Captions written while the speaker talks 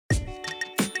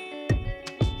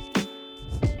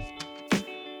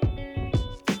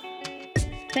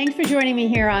Thanks for joining me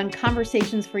here on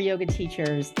Conversations for Yoga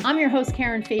Teachers. I'm your host,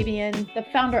 Karen Fabian, the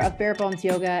founder of Bare Bones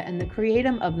Yoga and the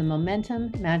creator of the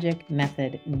Momentum Magic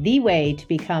Method, the way to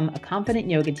become a confident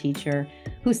yoga teacher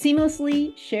who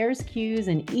seamlessly shares cues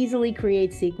and easily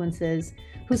creates sequences,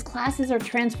 whose classes are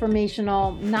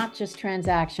transformational, not just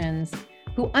transactions,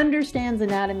 who understands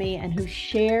anatomy and who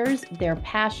shares their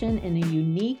passion in a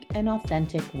unique and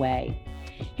authentic way.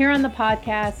 Here on the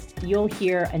podcast, you'll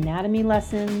hear anatomy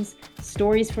lessons,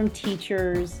 stories from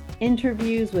teachers,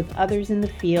 interviews with others in the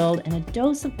field, and a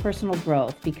dose of personal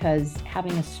growth because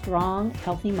having a strong,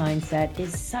 healthy mindset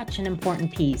is such an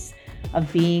important piece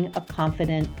of being a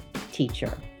confident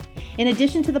teacher. In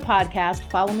addition to the podcast,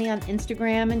 follow me on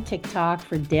Instagram and TikTok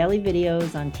for daily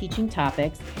videos on teaching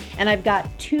topics, and I've got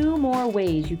 2 more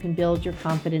ways you can build your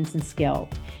confidence and skill.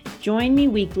 Join me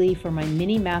weekly for my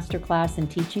mini masterclass and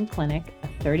teaching clinic, a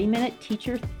 30-minute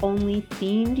teacher-only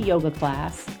themed yoga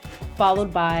class,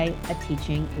 followed by a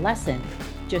teaching lesson.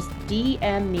 Just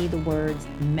DM me the words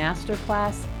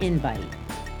masterclass invite.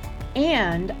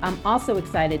 And I'm also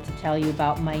excited to tell you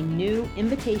about my new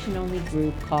invitation-only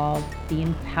group called the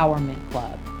Empowerment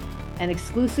Club, an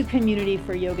exclusive community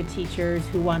for yoga teachers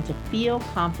who want to feel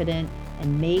confident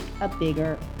and make a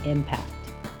bigger impact.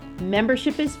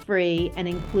 Membership is free and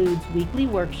includes weekly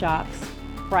workshops,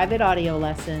 private audio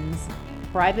lessons,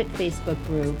 private Facebook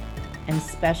group, and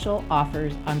special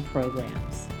offers on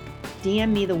programs.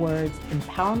 DM me the words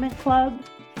Empowerment Club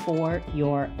for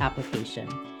your application.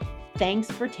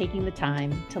 Thanks for taking the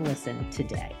time to listen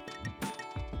today.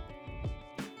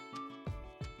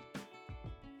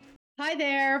 Hi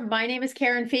there, my name is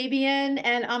Karen Fabian,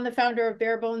 and I'm the founder of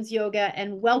Bare Bones Yoga,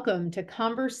 and welcome to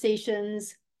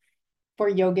Conversations for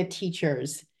Yoga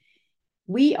Teachers.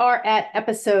 We are at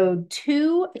episode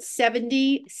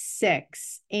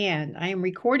 276, and I am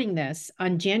recording this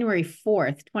on January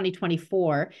 4th,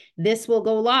 2024. This will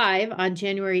go live on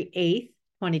January 8th,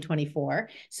 2024.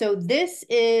 So this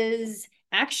is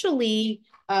actually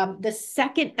the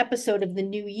second episode of the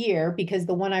new year because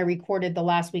the one I recorded the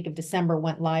last week of December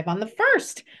went live on the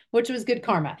 1st, which was good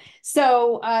karma.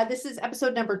 So this is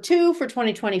episode number 2 for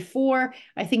 2024.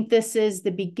 I think this is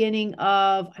the beginning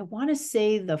of, I want to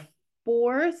say the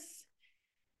 4th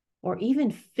or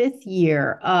even 5th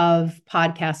year of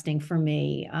podcasting for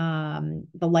me,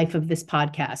 the life of this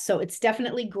podcast. So it's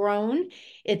definitely grown.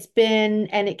 It's been,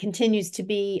 and it continues to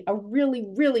be a really,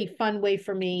 really fun way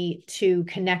for me to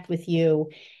connect with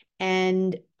you.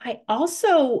 And I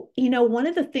also, one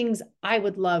of the things I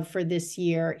would love for this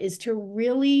year is to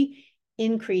really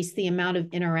increase the amount of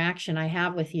interaction I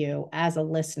have with you as a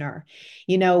listener.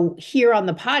 Here on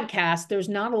the podcast, there's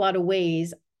not a lot of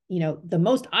ways. The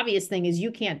most obvious thing is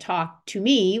you can't talk to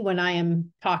me when I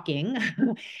am talking.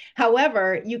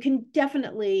 However, you can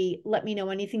definitely let me know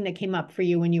anything that came up for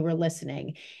you when you were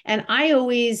listening. And I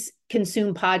always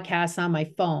consume podcasts on my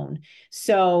phone.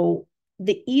 So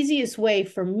the easiest way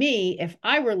for me, if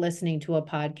I were listening to a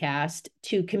podcast,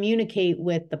 to communicate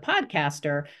with the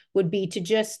podcaster would be to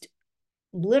just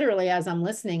literally, as I'm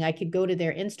listening, I could go to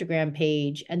their Instagram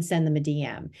page and send them a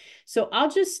DM. So I'll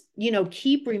just,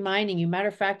 keep reminding you. Matter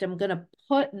of fact, I'm going to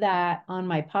put that on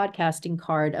my podcasting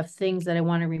card of things that I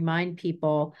want to remind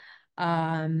people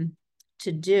to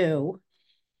do,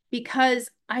 because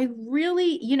I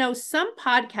really, some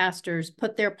podcasters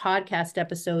put their podcast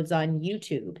episodes on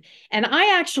YouTube, and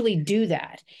I actually do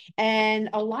that. And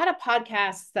a lot of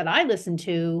podcasts that I listen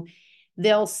to,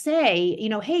 they'll say,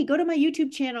 hey, go to my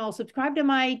YouTube channel, subscribe to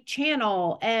my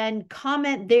channel, and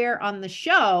comment there on the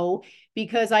show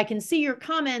because I can see your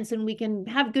comments and we can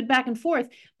have good back and forth.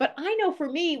 But I know for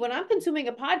me, when I'm consuming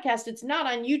a podcast, it's not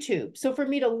on YouTube. So for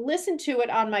me to listen to it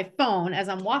on my phone as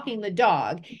I'm walking the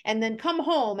dog and then come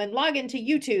home and log into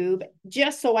YouTube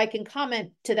just so I can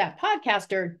comment to that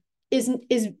podcaster is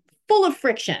full of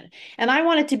friction. And I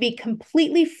want it to be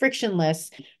completely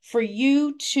frictionless for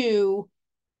you to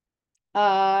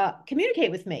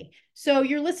communicate with me. So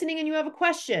you're listening and you have a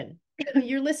question.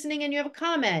 You're listening and you have a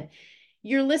comment.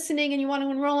 You're listening and you want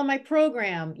to enroll in my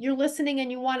program. You're listening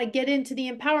and you want to get into the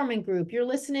empowerment group. You're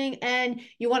listening and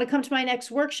you want to come to my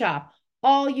next workshop.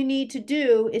 All you need to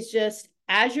do is just,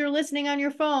 as you're listening on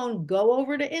your phone, go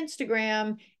over to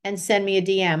Instagram and send me a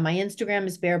DM. My Instagram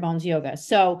is Bare Bones Yoga.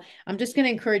 So I'm just going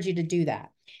to encourage you to do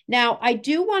that. Now, I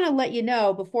do want to let you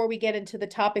know before we get into the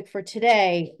topic for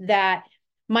today that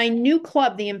my new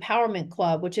club, the Empowerment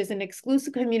Club, which is an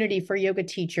exclusive community for yoga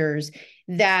teachers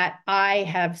that I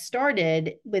have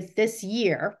started with this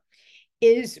year,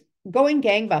 is going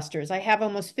gangbusters. I have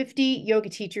almost 50 yoga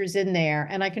teachers in there,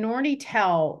 and I can already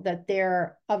tell that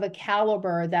they're of a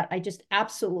caliber that I just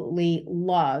absolutely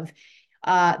love.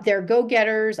 They're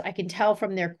go-getters. I can tell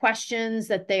from their questions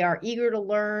that they are eager to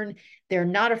learn. They're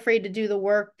not afraid to do the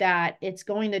work that it's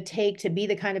going to take to be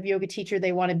the kind of yoga teacher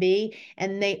they want to be.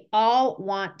 And they all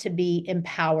want to be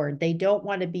empowered. They don't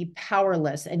want to be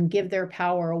powerless and give their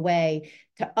power away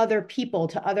to other people,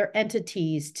 to other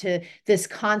entities, to this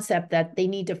concept that they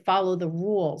need to follow the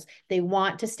rules. They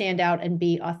want to stand out and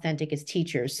be authentic as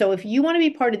teachers. So if you want to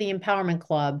be part of the Empowerment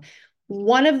Club,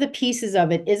 one of the pieces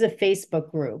of it is a Facebook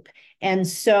group. And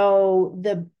so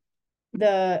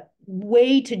the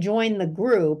way to join the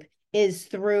group is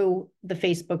through the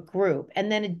Facebook group.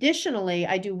 And then additionally,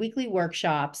 I do weekly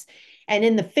workshops. And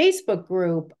in the Facebook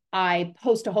group, I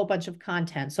post a whole bunch of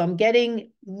content. So I'm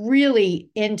getting really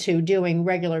into doing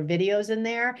regular videos in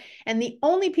there. And the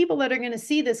only people that are going to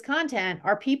see this content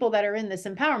are people that are in this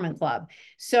empowerment club.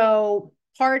 So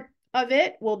part of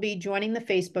it will be joining the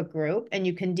Facebook group, and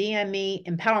you can DM me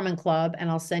Empowerment Club and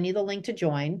I'll send you the link to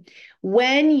join.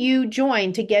 When you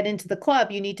join to get into the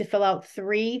club, you need to fill out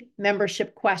 3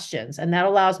 membership questions, and that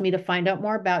allows me to find out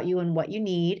more about you and what you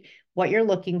need, what you're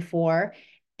looking for.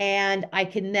 And I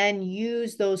can then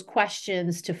use those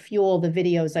questions to fuel the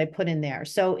videos I put in there.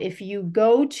 So if you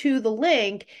go to the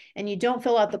link and you don't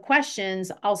fill out the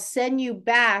questions, I'll send you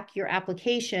back your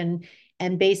application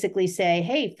and basically say,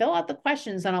 hey, fill out the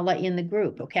questions and I'll let you in the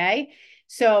group, okay?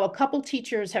 So a couple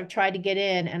teachers have tried to get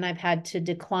in and I've had to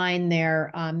decline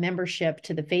their membership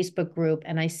to the Facebook group,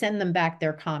 and I send them back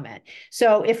their comment.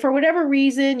 So if for whatever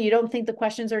reason you don't think the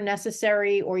questions are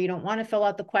necessary, or you don't want to fill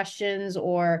out the questions,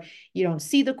 or you don't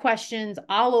see the questions,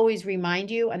 I'll always remind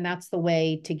you, and that's the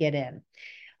way to get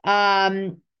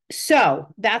in.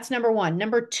 So that's number 1.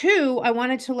 Number 2, I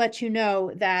wanted to let you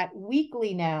know that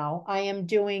weekly now I am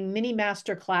doing mini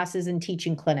master classes and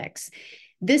teaching clinics.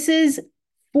 This is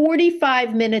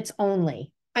 45 minutes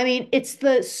only. I mean, it's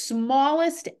the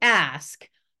smallest ask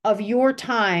of your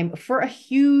time for a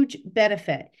huge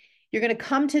benefit. You're going to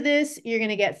come to this, you're going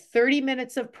to get 30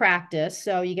 minutes of practice.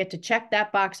 So you get to check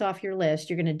that box off your list.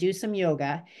 You're going to do some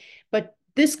yoga, but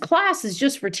this class is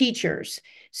just for teachers.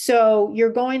 So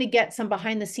you're going to get some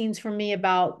behind the scenes from me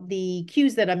about the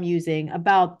cues that I'm using,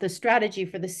 about the strategy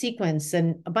for the sequence,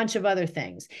 and a bunch of other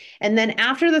things. And then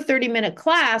after the 30-minute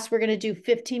class, we're going to do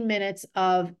 15 minutes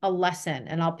of a lesson,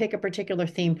 and I'll pick a particular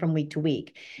theme from week to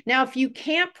week. Now, if you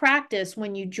can't practice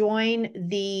when you join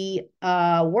the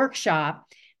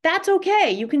workshop, that's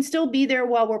okay. You can still be there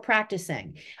while we're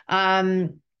practicing.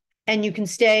 And you can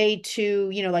stay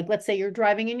to, like, let's say you're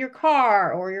driving in your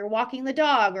car or you're walking the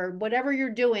dog or whatever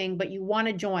you're doing, but you want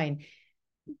to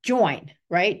join,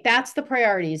 right? That's the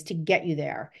priority, is to get you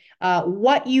there.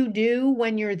 What you do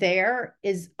when you're there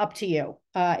is up to you.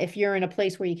 If you're in a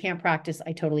place where you can't practice,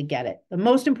 I totally get it. The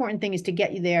most important thing is to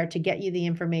get you there, to get you the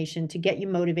information, to get you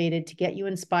motivated, to get you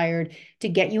inspired, to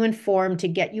get you informed, to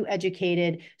get you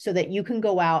educated, so that you can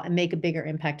go out and make a bigger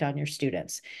impact on your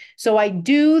students. So I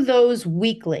do those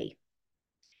weekly.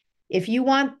 If you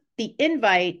want the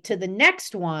invite to the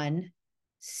next one,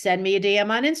 send me a DM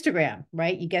on Instagram,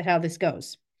 right? You get how this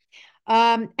goes.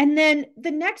 And then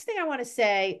the next thing I want to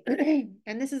say,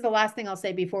 and this is the last thing I'll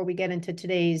say before we get into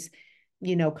today's,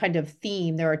 kind of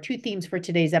theme. There are 2 themes for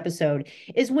today's episode,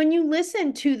 is when you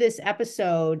listen to this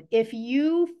episode, if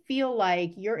you feel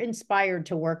like you're inspired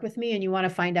to work with me and you want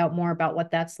to find out more about what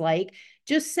that's like,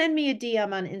 just send me a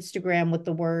DM on Instagram with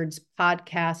the words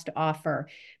podcast offer.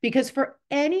 Because for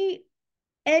anybody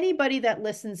that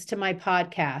listens to my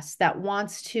podcast that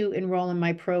wants to enroll in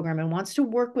my program and wants to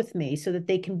work with me so that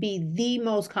they can be the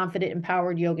most confident,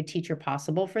 empowered yoga teacher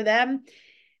possible for them,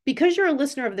 because you're a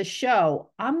listener of the show,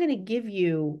 I'm going to give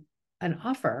you an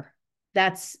offer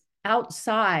that's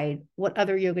outside what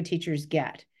other yoga teachers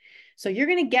get. So you're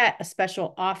going to get a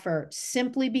special offer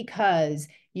simply because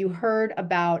you heard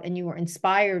about and you were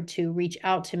inspired to reach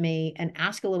out to me and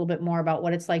ask a little bit more about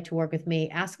what it's like to work with me,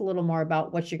 ask a little more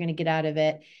about what you're going to get out of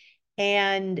it.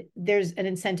 And there's an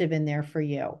incentive in there for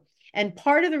you. And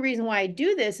part of the reason why I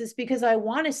do this is because I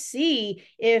want to see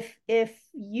if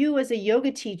you as a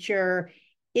yoga teacher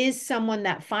is someone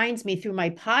that finds me through my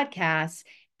podcast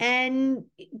and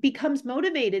becomes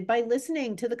motivated by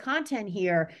listening to the content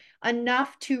here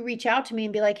enough to reach out to me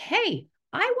and be like, hey,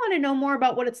 I want to know more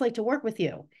about what it's like to work with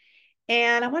you.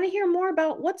 And I want to hear more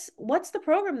about what's the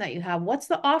program that you have? What's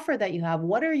the offer that you have?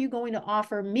 What are you going to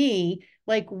offer me?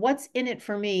 Like, what's in it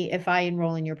for me if I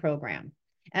enroll in your program?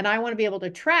 And I want to be able to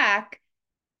track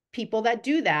people that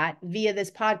do that via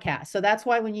this podcast. So that's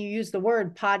why when you use the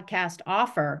word podcast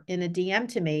offer in a DM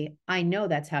to me, I know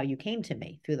that's how you came to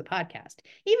me, through the podcast,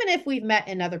 even if we've met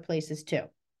in other places too.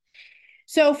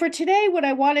 So for today, what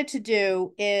I wanted to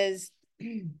do is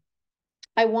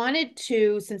I wanted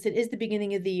to, since it is the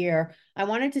beginning of the year, I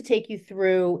wanted to take you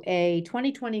through a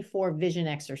 2024 vision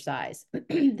exercise.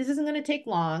 This isn't going to take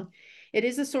long. It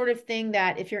is a sort of thing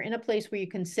that if you're in a place where you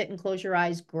can sit and close your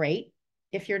eyes, great.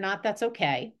 If you're not, that's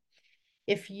okay.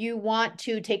 If you want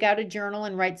to take out a journal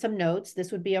and write some notes,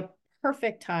 this would be a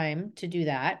perfect time to do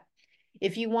that.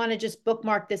 If you want to just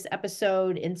bookmark this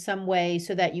episode in some way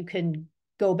so that you can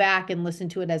go back and listen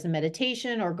to it as a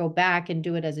meditation, or go back and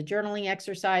do it as a journaling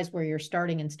exercise where you're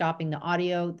starting and stopping the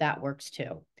audio, that works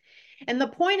too. And the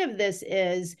point of this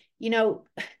is,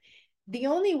 the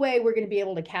only way we're going to be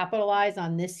able to capitalize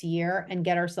on this year and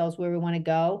get ourselves where we want to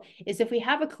go is if we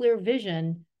have a clear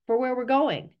vision for where we're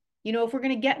going. If we're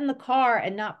going to get in the car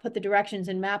and not put the directions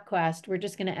in MapQuest, we're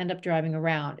just going to end up driving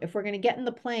around. If we're going to get in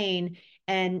the plane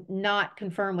and not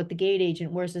confirm with the gate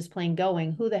agent, where's this plane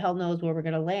going? Who the hell knows where we're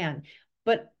going to land?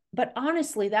 But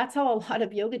honestly, that's how a lot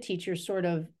of yoga teachers sort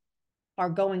of are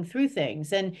going through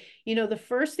things. And, the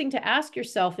first thing to ask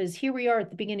yourself is, here we are at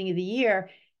the beginning of the year.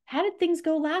 How did things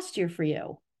go last year for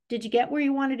you? Did you get where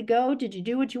you wanted to go? Did you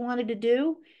do what you wanted to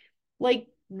do? Like,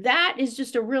 that is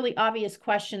just a really obvious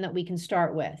question that we can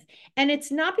start with. And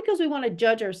it's not because we want to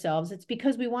judge ourselves. It's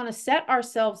because we want to set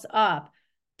ourselves up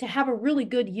to have a really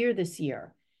good year this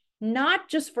year, not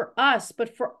just for us,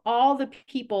 but for all the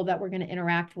people that we're going to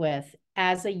interact with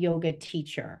as a yoga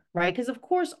teacher, right? Because of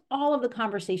course, all of the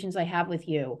conversations I have with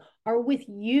you are with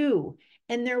you,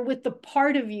 and they're with the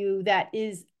part of you that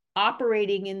is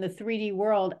operating in the 3D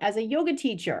world as a yoga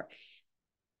teacher.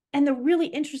 And the really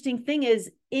interesting thing is,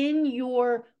 in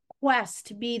your quest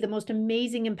to be the most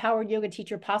amazing empowered yoga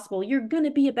teacher possible, you're going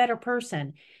to be a better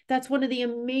person. That's one of the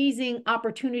amazing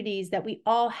opportunities that we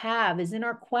all have, is in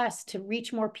our quest to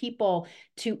reach more people,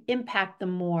 to impact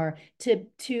them more,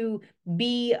 to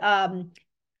be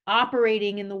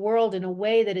operating in the world in a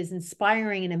way that is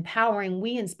inspiring and empowering.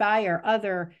 We inspire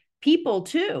other people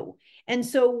too. And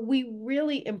so we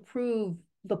really improve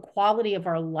the quality of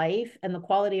our life and the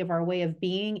quality of our way of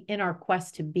being in our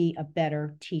quest to be a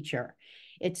better teacher.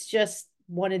 It's just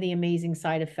one of the amazing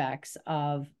side effects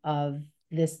of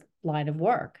this line of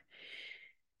work.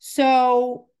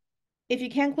 So if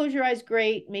you can close your eyes,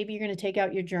 great. Maybe you're going to take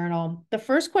out your journal. The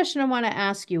first question I want to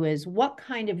ask you is, what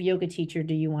kind of yoga teacher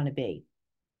do you want to be?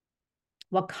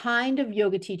 What kind of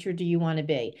yoga teacher do you want to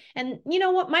be? And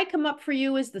what might come up for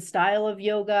you is the style of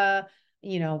yoga,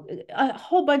 a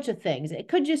whole bunch of things. It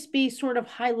could just be sort of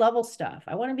high level stuff.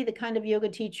 I want to be the kind of yoga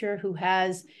teacher who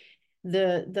has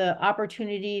the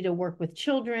opportunity to work with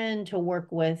children, to work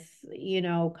with,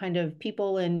 kind of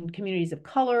people in communities of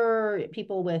color,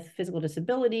 people with physical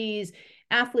disabilities,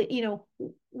 athlete,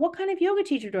 what kind of yoga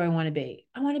teacher do I want to be?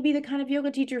 I want to be the kind of yoga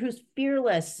teacher who's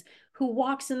fearless, who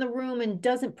walks in the room and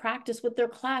doesn't practice with their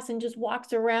class and just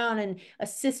walks around and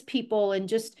assists people and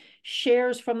just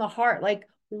shares from the heart. Like,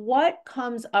 what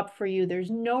comes up for you?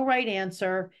 There's no right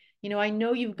answer. I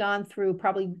know you've gone through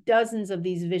probably dozens of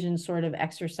these vision sort of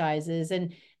exercises,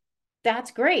 and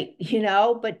that's great,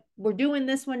 but we're doing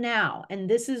this one now. And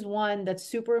this is one that's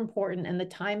super important. And the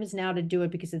time is now to do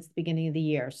it because it's the beginning of the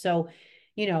year. So,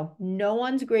 no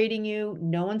one's grading you.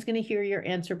 No one's going to hear your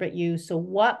answer but you. So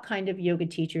what kind of yoga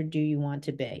teacher do you want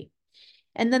to be?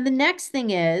 And then the next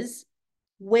thing is,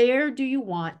 where do you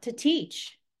want to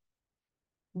teach?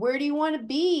 Where do you want to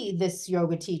be this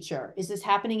yoga teacher? Is this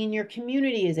happening in your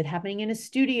community? Is it happening in a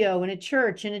studio, in a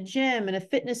church, in a gym, in a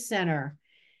fitness center,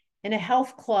 in a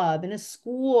health club, in a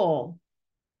school,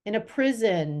 in a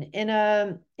prison, in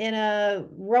a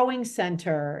rowing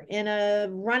center, in a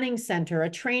running center, a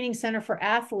training center for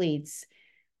athletes?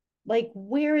 Like,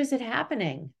 where is it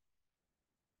happening?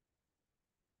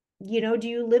 Do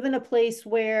you live in a place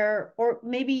where, or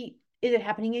maybe is it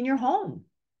happening in your home?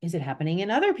 Is it happening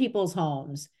in other people's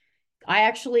homes? I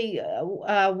actually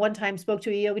one time spoke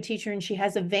to a yoga teacher, and she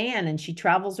has a van and she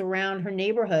travels around her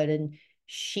neighborhood, and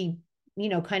she,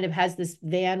 kind of has this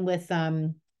van with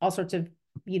all sorts of,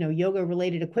 yoga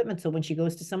related equipment. So when she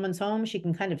goes to someone's home, she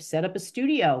can kind of set up a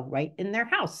studio right in their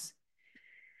house.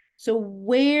 So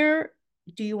where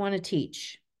do you want to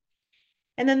teach?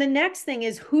 And then the next thing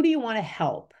is, who do you want to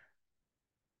help?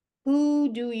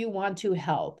 Who do you want to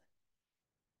help?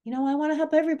 I want to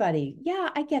help everybody. Yeah,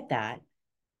 I get that.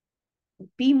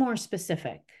 Be more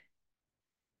specific.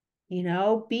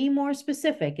 Be more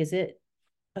specific. Is it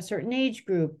a certain age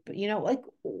group? Like,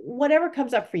 whatever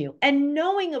comes up for you. And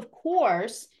knowing, of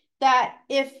course, that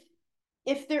if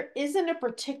there isn't a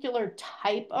particular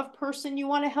type of person you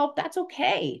want to help, that's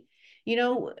okay.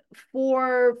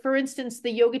 For instance,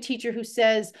 the yoga teacher who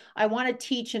says, I want to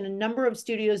teach in a number of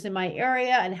studios in my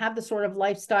area and have the sort of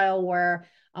lifestyle where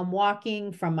I'm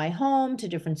walking from my home to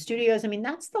different studios. I mean,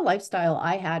 that's the lifestyle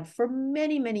I had for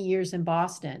many, many years in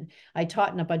Boston. I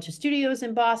taught in a bunch of studios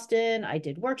in Boston. I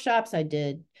did workshops. I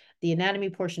did the anatomy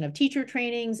portion of teacher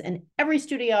trainings, and every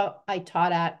studio I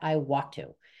taught at, I walked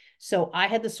to. So I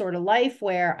had the sort of life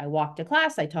where I walked to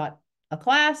class, I taught a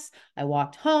class, I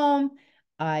walked home,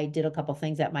 I did a couple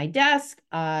things at my desk.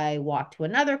 I walked to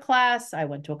another class. I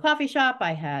went to a coffee shop.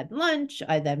 I had lunch.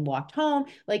 I then walked home.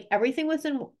 Like everything was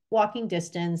in walking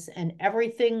distance and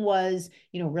everything was,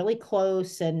 really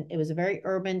close. And it was a very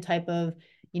urban type of,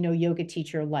 yoga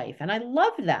teacher life. And I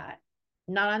loved that.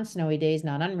 Not on snowy days,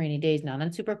 not on rainy days, not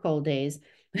on super cold days.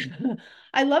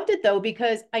 I loved it though,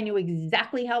 because I knew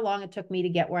exactly how long it took me to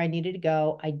get where I needed to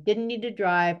go. I didn't need to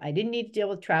drive. I didn't need to deal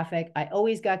with traffic. I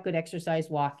always got good exercise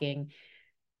walking.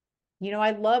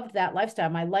 I loved that lifestyle.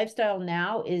 My lifestyle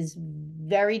now is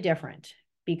very different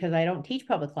because I don't teach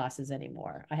public classes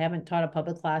anymore. I haven't taught a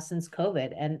public class since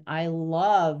COVID, and I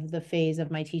love the phase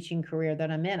of my teaching career that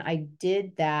I'm in. I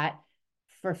did that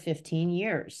for 15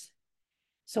 years.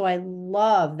 So I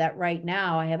love that right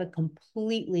now I have a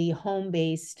completely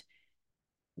home-based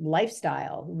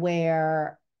lifestyle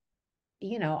where,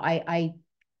 I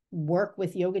work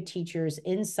with yoga teachers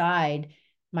inside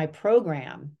my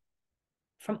program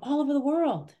from all over the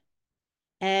world.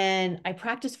 And I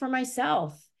practice for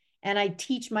myself and I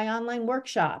teach my online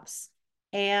workshops.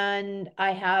 And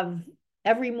I have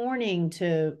every morning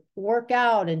to work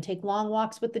out and take long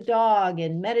walks with the dog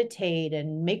and meditate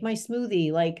and make my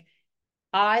smoothie. Like,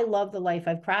 I love the life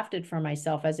I've crafted for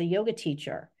myself as a yoga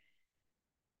teacher.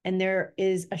 And there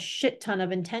is a shit ton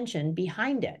of intention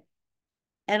behind it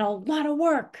and a lot of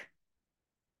work.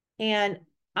 And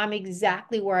I'm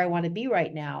exactly where I want to be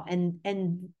right now. And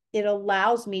it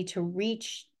allows me to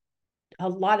reach a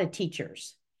lot of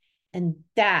teachers. And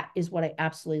that is what I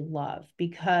absolutely love,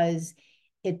 because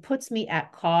it puts me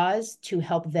at cause to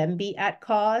help them be at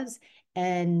cause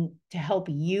and to help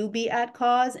you be at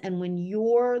cause. And when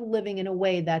you're living in a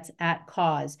way that's at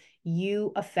cause,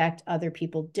 you affect other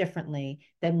people differently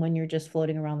than when you're just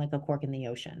floating around like a cork in the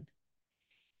ocean.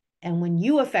 And when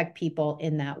you affect people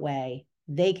in that way,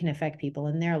 they can affect people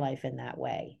in their life in that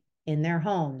way, in their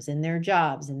homes, in their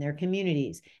jobs, in their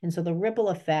communities. And so the ripple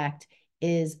effect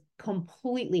is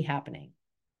completely happening.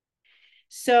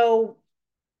 So,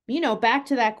 back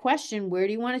to that question, where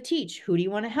do you want to teach? Who do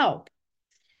you want to help?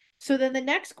 So then the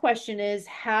next question is,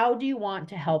 how do you want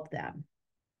to help them?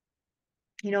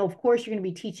 Of course, you're going to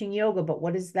be teaching yoga, but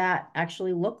what does that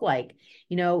actually look like?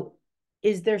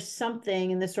 Is there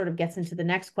something, and this sort of gets into the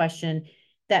next question,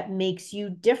 that makes you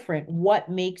different? What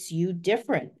makes you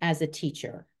different as a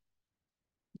teacher?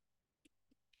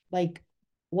 Like,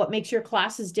 what makes your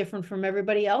classes different from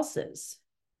everybody else's?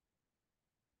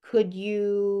 Could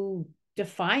you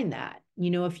define that?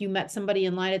 If you met somebody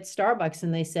in line at Starbucks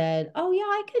and they said, "Oh yeah,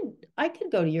 I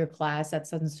could go to your class at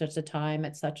such and such a time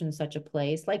at such and such a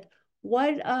place." Like, what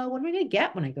am I going to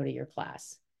get when I go to your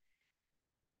class?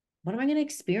 What am I going to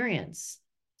experience?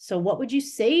 So what would you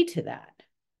say to that?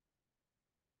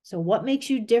 So what makes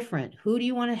you different? Who do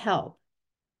you want to help?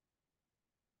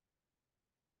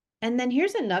 And then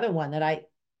here's another one that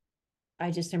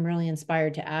I just am really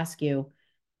inspired to ask you.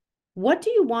 What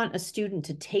do you want a student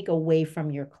to take away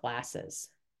from your classes?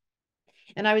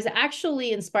 And I was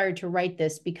actually inspired to write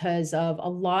this because of a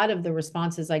lot of the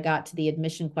responses I got to the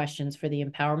admission questions for the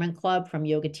Empowerment Club from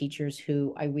yoga teachers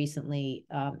who I recently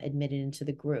admitted into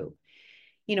the group.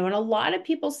 And a lot of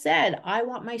people said, I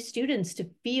want my students to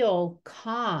feel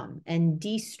calm and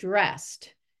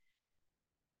de-stressed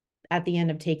at the end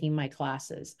of taking my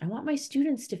classes. I want my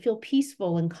students to feel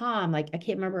peaceful and calm. Like, I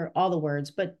can't remember all the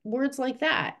words, but words like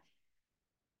that.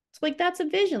 It's like, that's a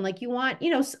vision. Like, you want,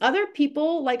 other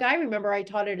people, like, I remember I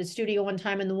taught at a studio one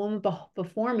time, and the woman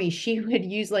before me, she would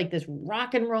use like this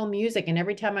rock and roll music. And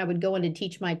every time I would go in to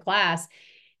teach my class,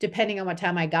 depending on what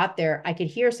time I got there, I could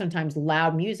hear sometimes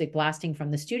loud music blasting from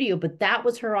the studio, but that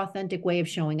was her authentic way of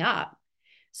showing up.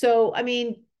 So, I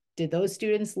mean, did those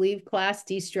students leave class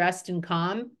de-stressed and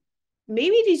calm?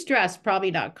 Maybe de-stressed,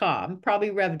 probably not calm,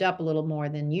 probably revved up a little more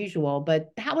than usual,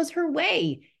 but that was her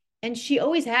way. And she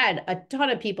always had a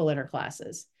ton of people in her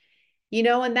classes,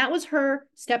 and that was her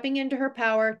stepping into her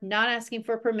power, not asking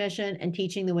for permission, and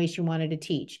teaching the way she wanted to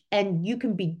teach. And you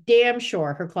can be damn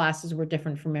sure her classes were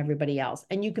different from everybody else.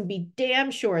 And you can be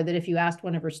damn sure that if you asked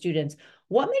one of her students,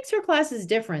 what makes her classes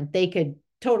different, they could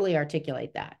totally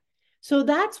articulate that. So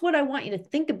that's what I want you to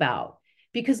think about,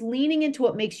 because leaning into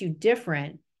what makes you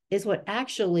different is what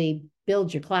actually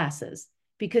builds your classes,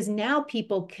 because now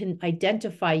people can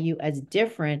identify you as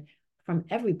different from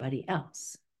everybody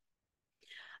else.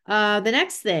 The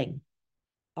next thing,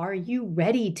 are you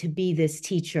ready to be this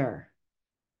teacher?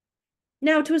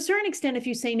 Now, to a certain extent, if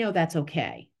you say no, that's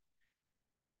okay.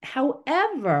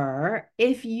 However,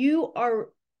 if you are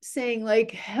saying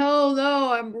like, hell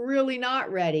no, I'm really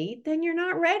not ready, then you're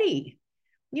not ready.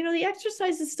 The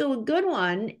exercise is still a good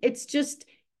one. It's just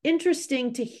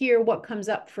interesting to hear what comes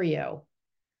up for you.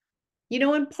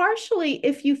 And partially,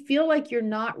 if you feel like you're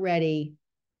not ready,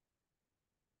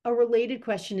 a related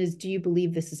question is, do you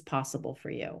believe this is possible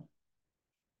for you?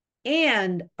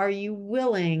 And are you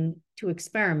willing to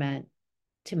experiment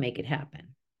to make it happen?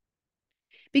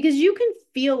 Because you can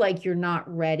feel like you're not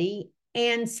ready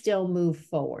and still move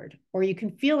forward, or you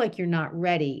can feel like you're not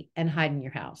ready and hide in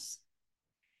your house.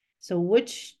 So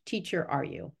which teacher are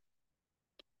you?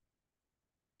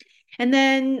 And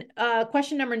then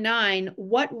question number 9,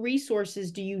 what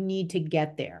resources do you need to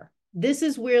get there? This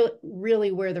is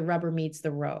really where the rubber meets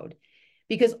the road,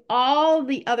 because all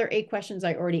the other 8 questions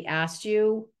I already asked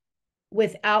you,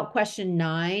 without question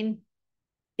 9,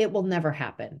 it will never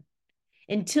happen.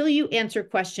 Until you answer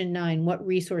question 9, what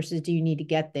resources do you need to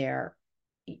get there?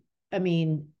 I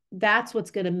mean, that's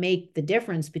what's going to make the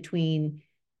difference between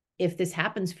if this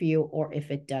happens for you or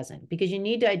if it doesn't, because you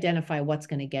need to identify what's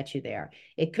going to get you there.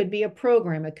 It could be a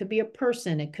program, it could be a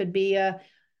person, it could be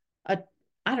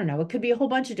I don't know, it could be a whole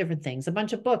bunch of different things, a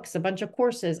bunch of books, a bunch of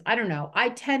courses. I don't know. I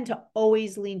tend to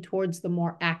always lean towards the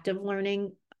more active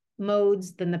learning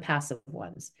modes than the passive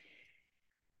ones.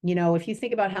 If you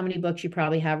think about how many books you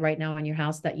probably have right now in your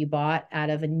house that you bought out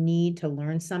of a need to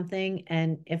learn something,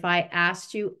 and if I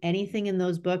asked you anything in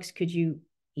those books, could you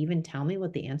even tell me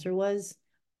what the answer was?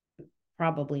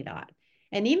 Probably not.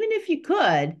 And even if you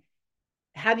could,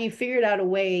 have you figured out a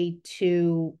way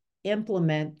to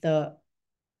implement the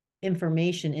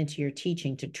information into your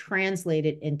teaching, to translate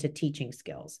it into teaching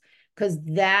skills? Because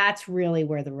that's really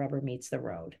where the rubber meets the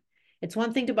road. It's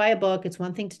one thing to buy a book, it's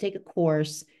one thing to take a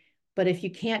course, but if you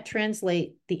can't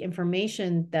translate the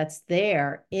information that's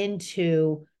there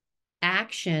into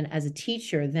action as a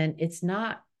teacher, then it's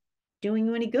not doing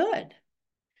you any good.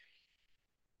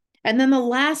 And then the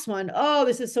last one, oh,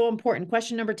 this is so important.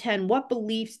 Question number 10, what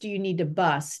beliefs do you need to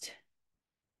bust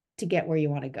to get where you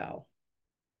want to go?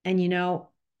 And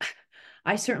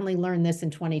I certainly learned this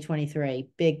in 2023,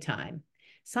 big time.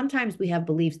 Sometimes we have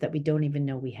beliefs that we don't even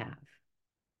know we have.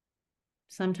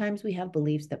 Sometimes we have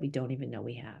beliefs that we don't even know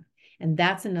we have. And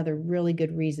that's another really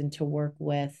good reason to work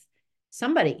with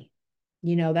somebody.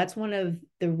 That's one of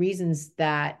the reasons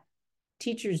that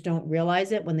teachers don't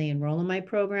realize it when they enroll in my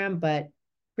program, but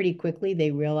pretty quickly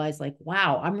they realize like,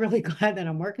 wow, I'm really glad that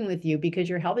I'm working with you because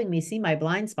you're helping me see my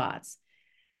blind spots.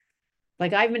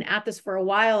 Like I've been at this for a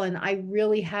while and I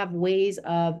really have ways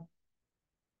of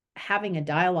having a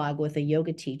dialogue with a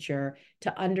yoga teacher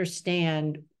to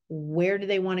understand where do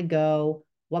they want to go,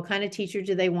 what kind of teacher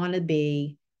do they want to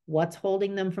be, what's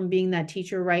holding them from being that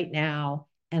teacher right now,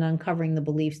 and uncovering the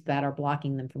beliefs that are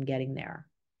blocking them from getting there.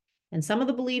 And some of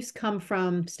the beliefs come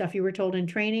from stuff you were told in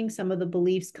training. Some of the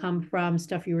beliefs come from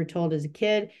stuff you were told as a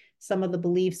kid. Some of the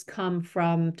beliefs come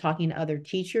from talking to other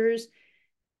teachers.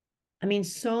 I mean,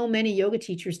 so many yoga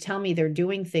teachers tell me they're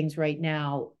doing things right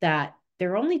now that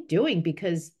they're only doing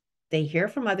because they hear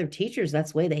from other teachers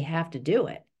that's the way they have to do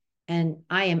it. And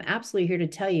I am absolutely here to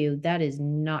tell you that is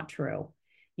not true.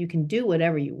 You can do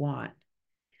whatever you want.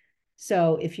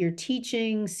 So if you're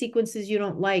teaching sequences you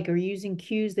don't like, or using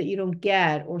cues that you don't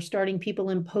get, or starting people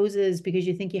in poses because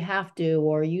you think you have to,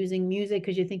 or using music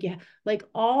because you think you like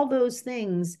all those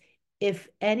things, if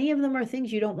any of them are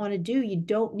things you don't want to do, you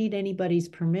don't need anybody's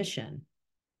permission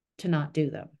to not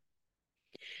do them.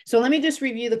 So let me just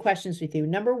review the questions with you.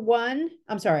 Number 1,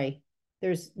 I'm sorry,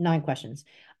 there's 9 questions.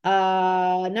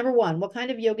 Number 1, what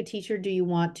kind of yoga teacher do you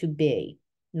want to be?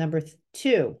 Number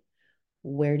 2,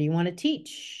 where do you want to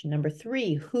teach? Number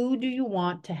 3, who do you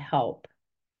want to help?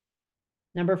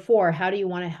 Number 4, how do you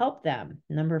want to help them?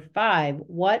 Number 5,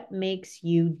 what makes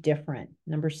you different?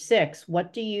 Number 6,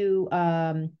 what do you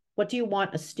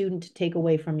want a student to take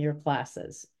away from your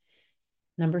classes?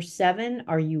 Number 7,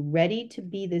 are you ready to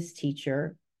be this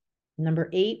teacher? Number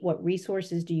 8, what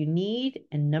resources do you need?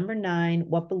 And number 9,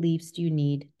 what beliefs do you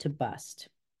need to bust?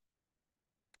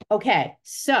 Okay,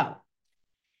 so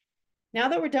now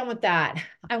that we're done with that,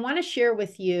 I want to share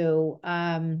with you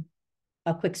a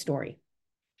quick story.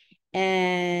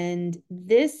 And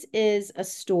this is a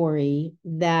story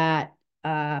that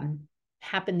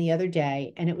happened the other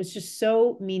day, and it was just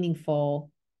so meaningful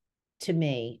to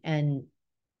me and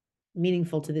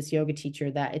meaningful to this yoga teacher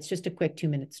that it's just a quick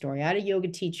 2-minute story. I had a yoga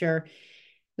teacher.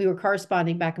 We were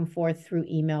corresponding back and forth through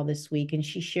email this week, and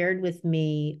she shared with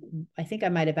me, I think I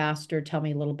might have asked her, tell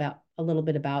me a little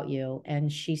bit about you.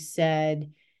 And she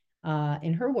said,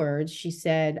 In her words, she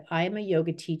said, I am a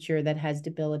yoga teacher that has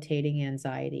debilitating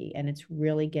anxiety, and it's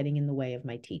really getting in the way of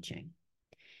my teaching.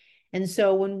 And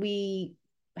so when we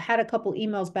had a couple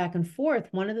emails back and forth,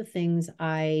 one of the things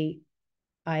I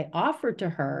offered to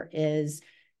her is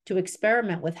to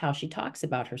experiment with how she talks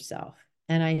about herself.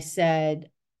 And I said,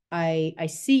 I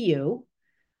see you.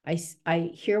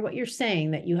 I hear what you're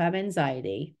saying, that you have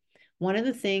anxiety. One of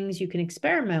the things you can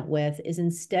experiment with is,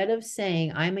 instead of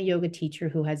saying, I'm a yoga teacher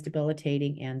who has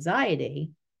debilitating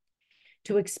anxiety,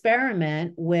 to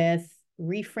experiment with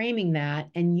reframing that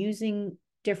and using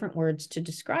different words to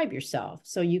describe yourself.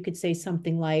 So you could say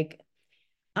something like,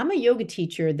 I'm a yoga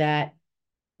teacher that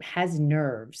has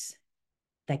nerves,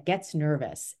 that gets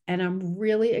nervous, and I'm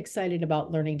really excited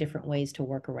about learning different ways to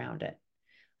work around it.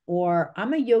 Or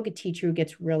I'm a yoga teacher who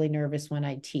gets really nervous when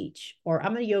I teach. Or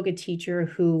I'm a yoga teacher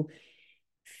who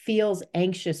feels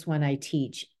anxious when I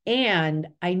teach. And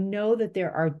I know that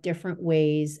there are different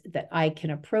ways that I can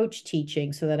approach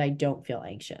teaching so that I don't feel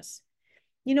anxious.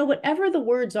 Whatever the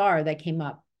words are that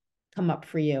come up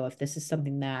for you, if this is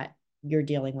something that you're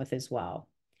dealing with as well.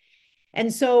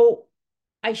 And so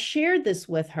I shared this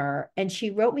with her, and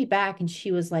she wrote me back and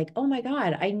she was like, oh my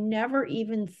God, I never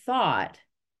even thought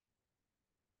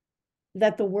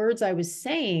that the words I was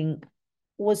saying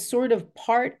was sort of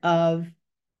part of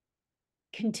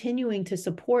continuing to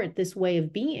support this way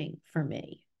of being for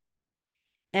me.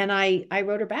 And I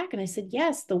wrote her back and I said,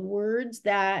 yes, the words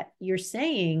that you're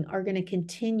saying are going to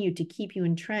continue to keep you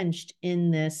entrenched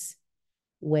in this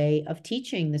way of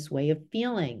teaching, this way of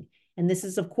feeling. And this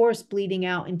is, of course, bleeding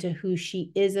out into who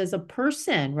she is as a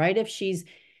person, right? If she's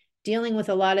dealing with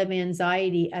a lot of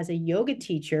anxiety as a yoga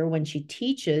teacher, when she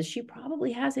teaches, she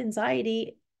probably has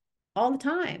anxiety all the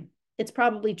time. It's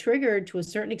probably triggered to a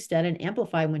certain extent and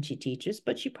amplified when she teaches,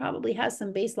 but she probably has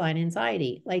some baseline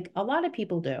anxiety, like a lot of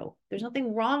people do. There's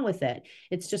nothing wrong with it.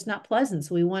 It's just not pleasant.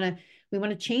 So we want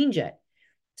to change it.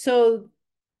 So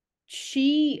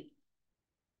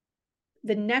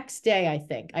the next day, I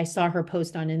think I saw her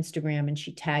post on Instagram and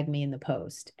she tagged me in the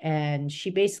post. And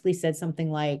she basically said something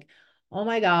like, oh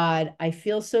my God, I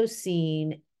feel so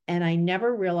seen. And I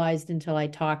never realized until I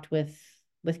talked with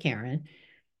Karen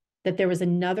that there was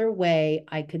another way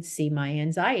I could see my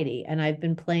anxiety. And I've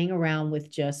been playing around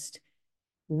with just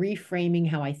reframing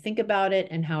how I think about it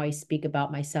and how I speak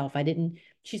about myself.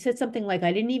 She said something like,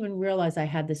 I didn't even realize I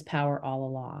had this power all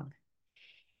along.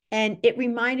 And it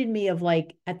reminded me of,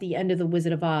 like, at the end of The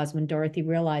Wizard of Oz, when Dorothy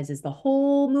realizes the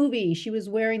whole movie she was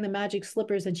wearing the magic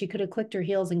slippers and she could have clicked her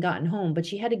heels and gotten home, but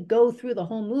she had to go through the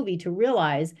whole movie to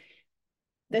realize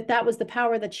that that was the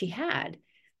power that she had.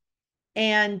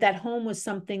 And that home was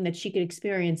something that she could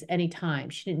experience anytime.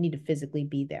 She didn't need to physically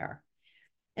be there.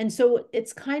 And so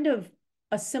it's kind of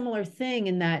a similar thing,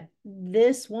 in that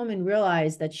this woman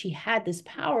realized that she had this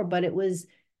power, but it was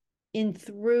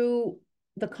through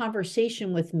the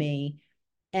conversation with me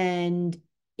and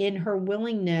in her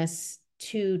willingness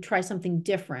to try something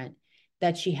different,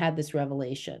 that she had this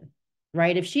revelation,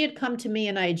 right? If she had come to me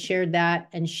and I had shared that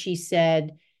and she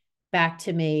said back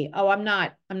to me, oh, I'm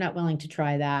not willing to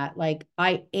try that. Like,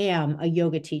 I am a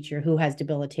yoga teacher who has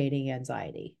debilitating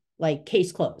anxiety. Like,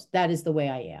 case closed. That is the way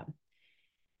I am.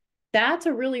 That's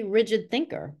a really rigid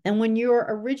thinker. And when you're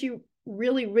a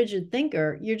really rigid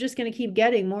thinker, you're just going to keep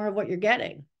getting more of what you're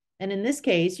getting. And in this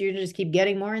case, you're just keep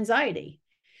getting more anxiety.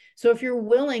 So if you're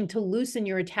willing to loosen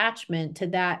your attachment to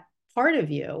that part of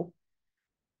you,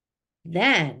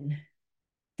 then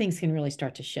things can really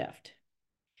start to shift.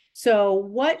 So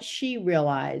what she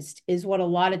realized is what a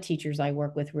lot of teachers I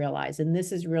work with realize. And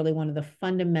this is really one of the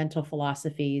fundamental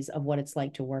philosophies of what it's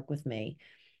like to work with me.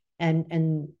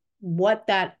 And what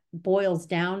that boils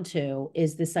down to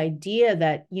is this idea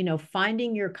that,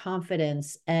 finding your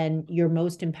confidence and your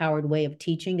most empowered way of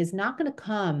teaching is not going to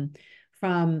come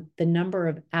from the number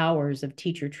of hours of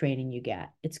teacher training you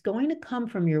get. It's going to come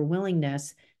from your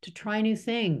willingness to try new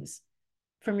things,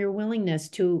 from your willingness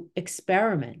to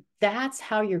experiment. That's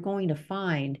how you're going to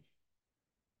find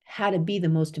how to be the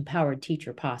most empowered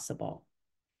teacher possible.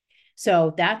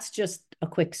 So that's just a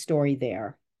quick story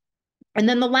there. And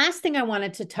then the last thing I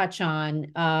wanted to touch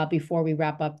on before we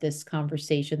wrap up this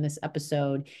conversation, this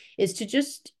episode, is to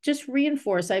just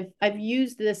reinforce. I've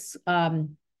used this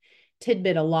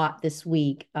tidbit a lot this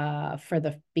week for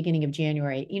the beginning of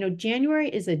January. January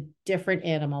is a different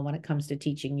animal when it comes to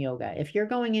teaching yoga. If you're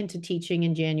going into teaching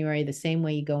in January the same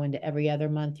way you go into every other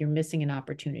month, you're missing an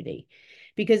opportunity.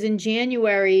 Because in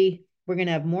January, we're going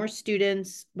to have more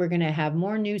students. We're going to have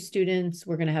more new students.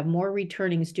 We're going to have more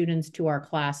returning students to our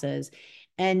classes.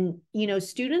 And,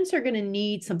 students are going to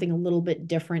need something a little bit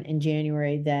different in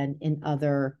January than in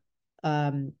other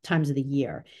times of the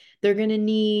year. They're going to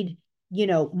need,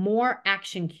 more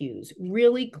action cues,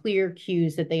 really clear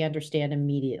cues that they understand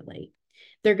immediately.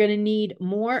 They're going to need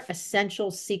more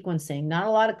essential sequencing, not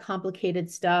a lot of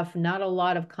complicated stuff, not a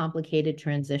lot of complicated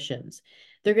transitions.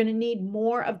 They're going to need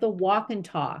more of the walk and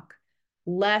talk,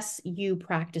 less you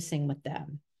practicing with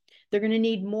them. They're going to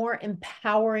need more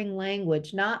empowering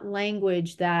language, not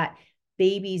language that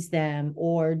babies them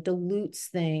or dilutes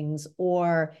things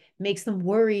or makes them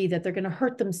worry that they're going to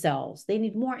hurt themselves. They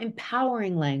need more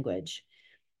empowering language.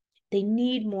 They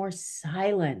need more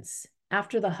silence.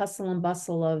 After the hustle and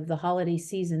bustle of the holiday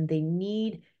season, they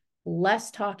need less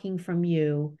talking from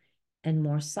you and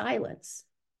more silence.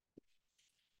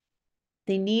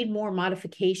 They need more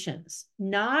modifications,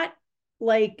 not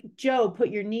like, Joe, put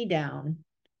your knee down.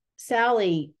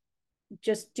 Sally,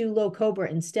 just do low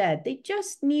cobra instead. They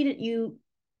just need you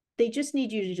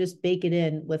to just bake it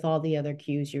in with all the other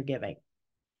cues you're giving.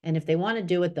 And if they want to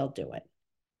do it, they'll do it.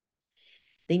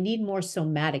 They need more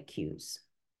somatic cues.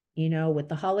 With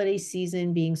the holiday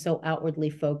season being so outwardly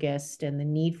focused and the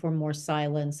need for more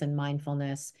silence and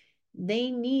mindfulness, they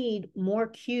need more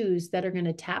cues that are going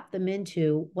to tap them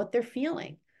into what they're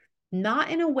feeling.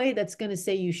 Not in a way that's going to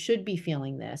say you should be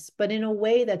feeling this, but in a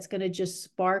way that's going to just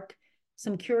spark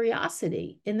some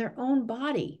curiosity in their own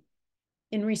body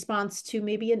in response to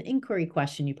maybe an inquiry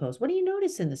question you pose. What do you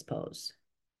notice in this pose?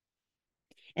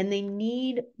 And they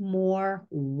need more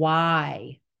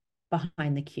why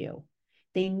behind the cue.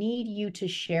 They need you to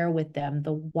share with them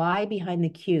the why behind the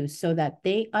cue so that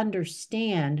they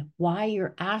understand why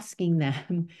you're asking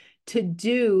them to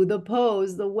do the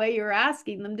pose the way you're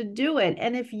asking them to do it.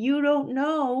 And if you don't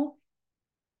know,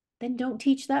 then don't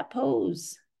teach that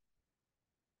pose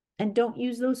and don't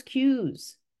use those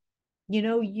cues.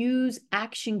 Use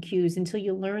action cues until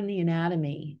you learn the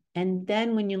anatomy. And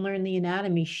then when you learn the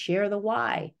anatomy, share the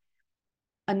why.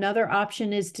 Another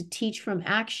option is to teach from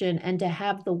action and to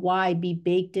have the why be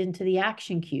baked into the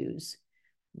action cues.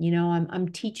 I'm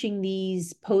teaching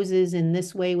these poses in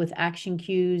this way with action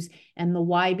cues, and the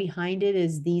why behind it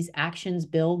is these actions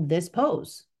build this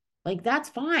pose. Like, that's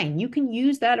fine. You can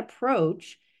use that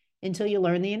approach until you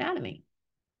learn the anatomy.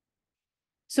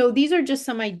 So these are just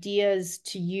some ideas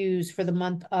to use for the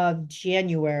month of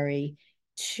January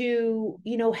to,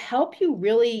 help you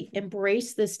really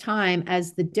embrace this time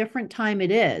as the different time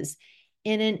it is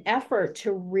in an effort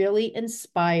to really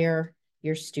inspire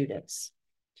your students.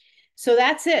 So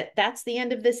that's it. That's the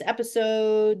end of this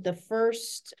episode, the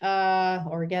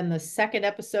second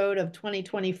episode of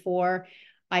 2024.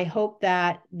 I hope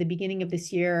that the beginning of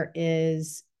this year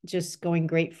is just going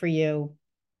great for you.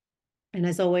 And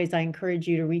as always, I encourage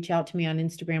you to reach out to me on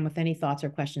Instagram with any thoughts or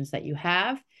questions that you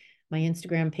have. My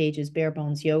Instagram page is Bare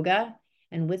Bones Yoga.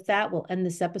 And with that, we'll end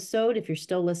this episode. If you're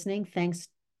still listening, thanks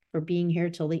for being here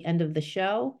till the end of the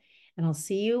show. And I'll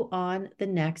see you on the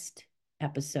next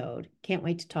episode. Can't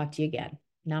wait to talk to you again.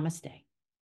 Namaste.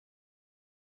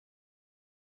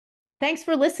 Thanks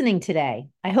for listening today.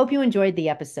 I hope you enjoyed the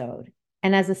episode.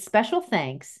 And as a special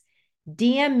thanks,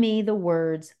 DM me the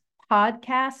words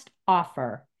podcast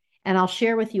offer, and I'll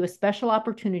share with you a special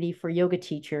opportunity for yoga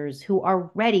teachers who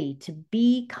are ready to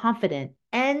be confident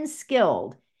and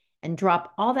skilled and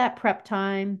drop all that prep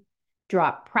time,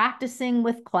 drop practicing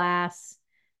with class,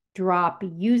 drop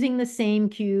using the same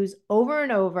cues over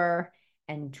and over,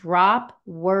 and drop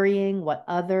worrying what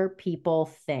other people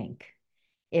think.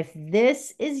 If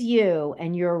this is you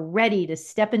and you're ready to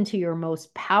step into your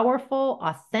most powerful,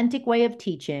 authentic way of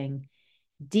teaching,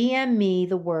 DM me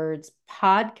the words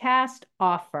podcast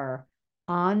offer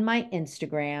on my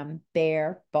Instagram,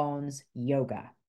 Bare Bones Yoga.